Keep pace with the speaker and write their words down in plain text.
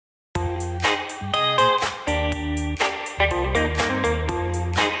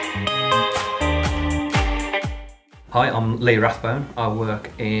Hi, I'm Leigh Rathbone. I work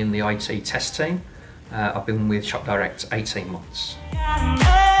in the IT test team. I've been with Shop Direct 18 months.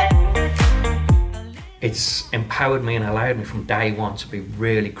 It's empowered me and allowed me from day one to be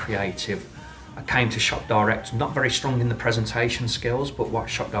really creative. I came to Shop Direct not very strong in the presentation skills, but what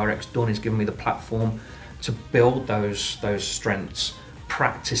Shop Direct's done is given me the platform to build those strengths,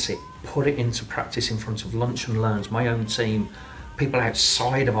 practice it, put it into practice in front of lunch and learns, my own team, people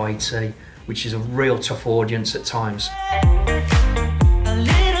outside of IT, which is a real tough audience at times.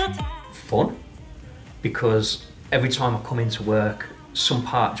 Fun, because every time I come into work, some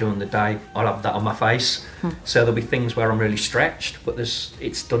part during the day, I'll have that on my face. So there'll be things where I'm really stretched, but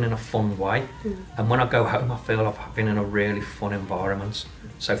it's done in a fun way. And when I go home, I feel I've been in a really fun environment.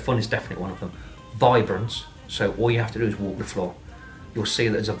 So fun is definitely one of them. Vibrance, so all you have to do is walk the floor. You'll see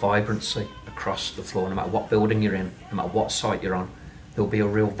that there's a vibrancy across the floor, no matter what building you're in, no matter what site you're on. There'll be a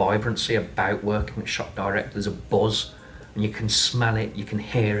real vibrancy about working at Shop Direct. There's a buzz, and you can smell it, you can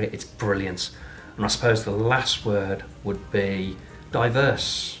hear it, it's brilliant. And I suppose the last word would be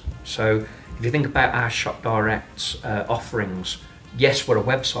diverse. So if you think about our Shop Direct offerings, yes, we're a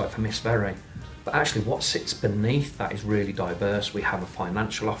website for Miss Very, but actually what sits beneath that is really diverse. We have a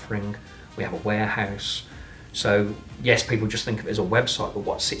financial offering, we have a warehouse. So yes, people just think of it as a website, but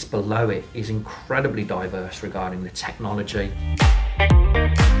what sits below it is incredibly diverse regarding the technology.